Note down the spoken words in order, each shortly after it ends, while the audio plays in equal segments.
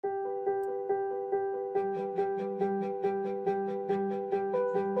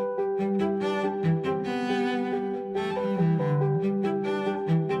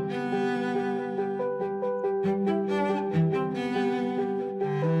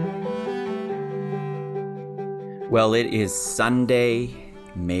Well, it is Sunday,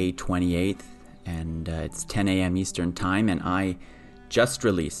 May 28th, and it's 10 a.m. Eastern Time, and I just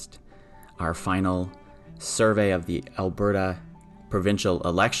released our final survey of the Alberta provincial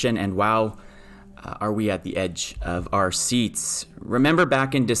election, and wow, are we at the edge of our seats. Remember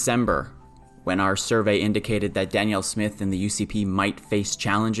back in December when our survey indicated that Danielle Smith and the UCP might face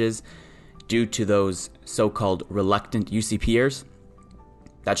challenges due to those so-called reluctant UCPers?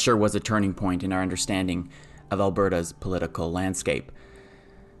 That sure was a turning point in our understanding of Alberta's political landscape.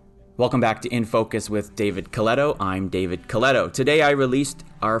 Welcome back to In Focus with David Coletto. I'm David Coletto. Today I released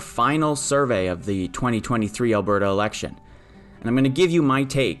our final survey of the 2023 Alberta election. And I'm going to give you my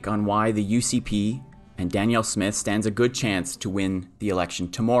take on why the UCP and Danielle Smith stands a good chance to win the election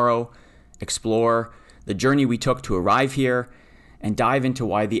tomorrow, explore the journey we took to arrive here, and dive into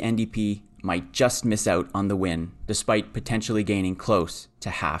why the NDP might just miss out on the win, despite potentially gaining close to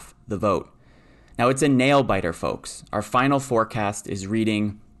half the vote. Now, it's a nail-biter, folks. Our final forecast is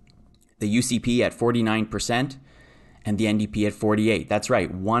reading the UCP at 49% and the NDP at 48%. That's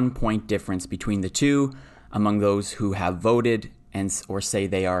right, 1 point difference between the two among those who have voted or say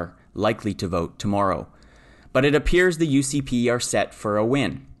they are likely to vote tomorrow. But it appears the UCP are set for a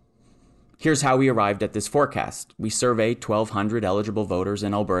win. Here's how we arrived at this forecast. We surveyed 1,200 eligible voters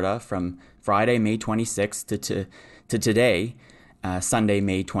in Alberta from Friday, May 26th to today, Sunday,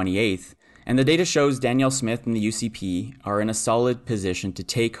 May 28th. And the data shows Danielle Smith and the UCP are in a solid position to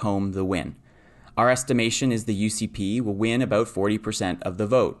take home the win. Our estimation is the UCP will win about 40% of the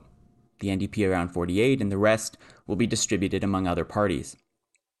vote, the NDP around 48%, and the rest will be distributed among other parties.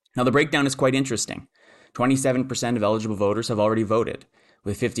 Now, the breakdown is quite interesting. 27% of eligible voters have already voted,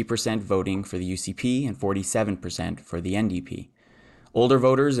 with 50% voting for the UCP and 47% for the NDP. Older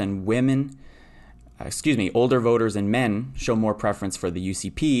voters and men show more preference for the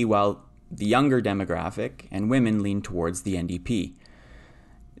UCP, while the younger demographic and women lean towards the NDP.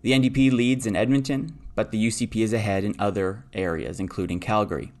 The NDP leads in Edmonton, but the UCP is ahead in other areas, including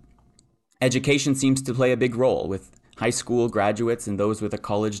Calgary. Education seems to play a big role, with high school graduates and those with a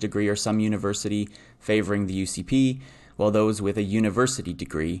college degree or some university favoring the UCP, while those with a university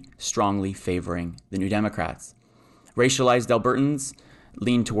degree strongly favoring the New Democrats. Racialized Albertans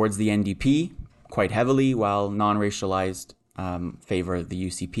lean towards the NDP quite heavily, while non-racialized favor the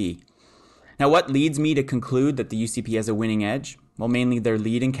UCP. Now, what leads me to conclude that the UCP has a winning edge? Well, mainly their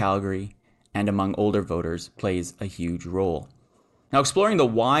lead in Calgary and among older voters plays a huge role. Now, exploring the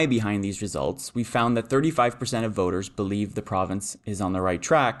why behind these results, we found that 35% of voters believe the province is on the right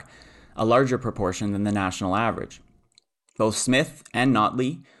track, a larger proportion than the national average. Both Smith and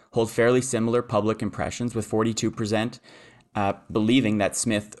Notley hold fairly similar public impressions, with 42% believing that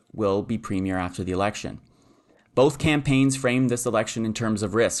Smith will be premier after the election. Both campaigns frame this election in terms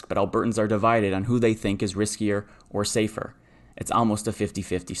of risk, but Albertans are divided on who they think is riskier or safer. It's almost a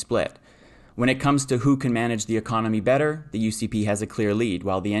 50-50 split. When it comes to who can manage the economy better, the UCP has a clear lead,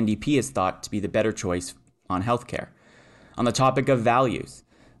 while the NDP is thought to be the better choice on healthcare. On the topic of values,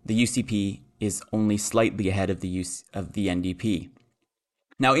 the UCP is only slightly ahead of the NDP.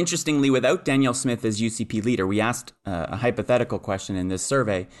 Now, interestingly, without Danielle Smith as UCP leader, we asked a hypothetical question in this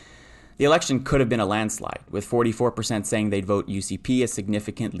survey. The election could have been a landslide, with 44% saying they'd vote UCP, a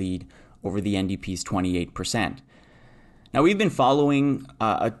significant lead over the NDP's 28%. Now, we've been following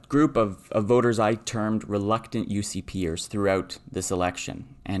a group of voters I termed reluctant UCPers throughout this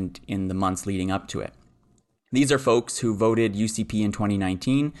election and in the months leading up to it. These are folks who voted UCP in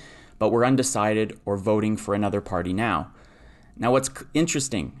 2019, but were undecided or voting for another party now. Now, what's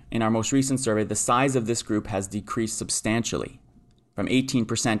interesting, in our most recent survey, the size of this group has decreased substantially, from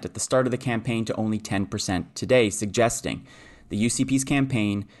 18% at the start of the campaign to only 10% today, suggesting the UCP's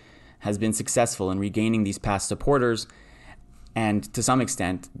campaign has been successful in regaining these past supporters, and to some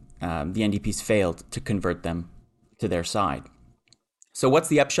extent, the NDP's failed to convert them to their side. So what's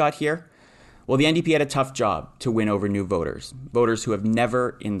the upshot here? Well, the NDP had a tough job to win over new voters who have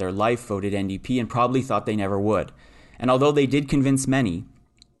never in their life voted NDP and probably thought they never would. And although they did convince many,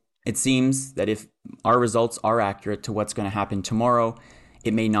 it seems that if our results are accurate to what's going to happen tomorrow,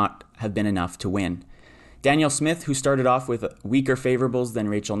 it may not have been enough to win. Danielle Smith, who started off with weaker favorables than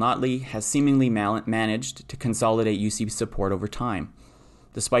Rachel Notley, has seemingly managed to consolidate UCP support over time.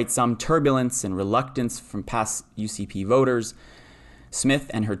 Despite some turbulence and reluctance from past UCP voters,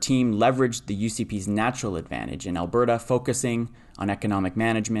 Smith and her team leveraged the UCP's natural advantage in Alberta, focusing on economic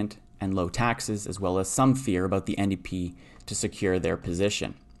management and low taxes, as well as some fear about the NDP to secure their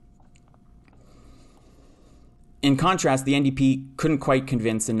position. In contrast, the NDP couldn't quite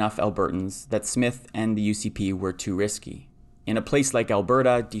convince enough Albertans that Smith and the UCP were too risky. In a place like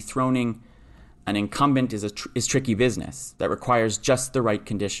Alberta, dethroning an incumbent is tricky business that requires just the right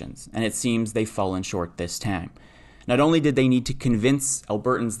conditions, and it seems they've fallen short this time. Not only did they need to convince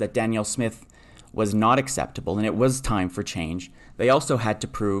Albertans that Danielle Smith was not acceptable and it was time for change, they also had to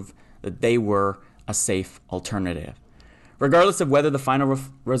prove that they were a safe alternative. Regardless of whether the final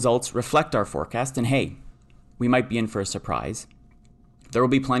results reflect our forecast, and hey, we might be in for a surprise, there will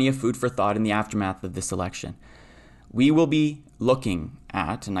be plenty of food for thought in the aftermath of this election. We will be looking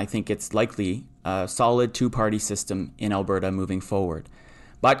at, and I think it's likely, a solid two-party system in Alberta moving forward.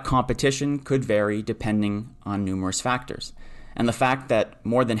 But competition could vary depending on numerous factors. And the fact that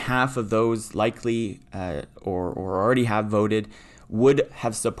more than half of those likely or already have voted would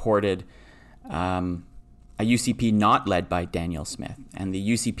have supported a UCP not led by Danielle Smith. And the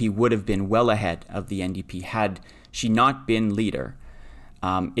UCP would have been well ahead of the NDP had she not been leader.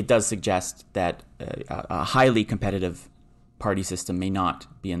 It does suggest that a highly competitive party system may not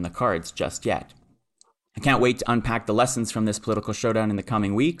be in the cards just yet. I can't wait to unpack the lessons from this political showdown in the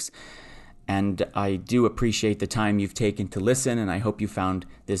coming weeks, and I do appreciate the time you've taken to listen, and I hope you found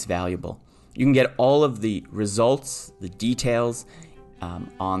this valuable. You can get all of the results, the details,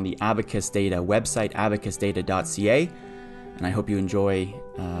 on the Abacus Data website, abacusdata.ca, and I hope you enjoy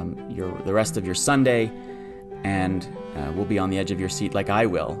the rest of your Sunday, and we'll be on the edge of your seat like I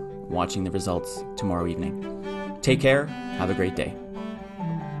will, watching the results tomorrow evening. Take care. Have a great day.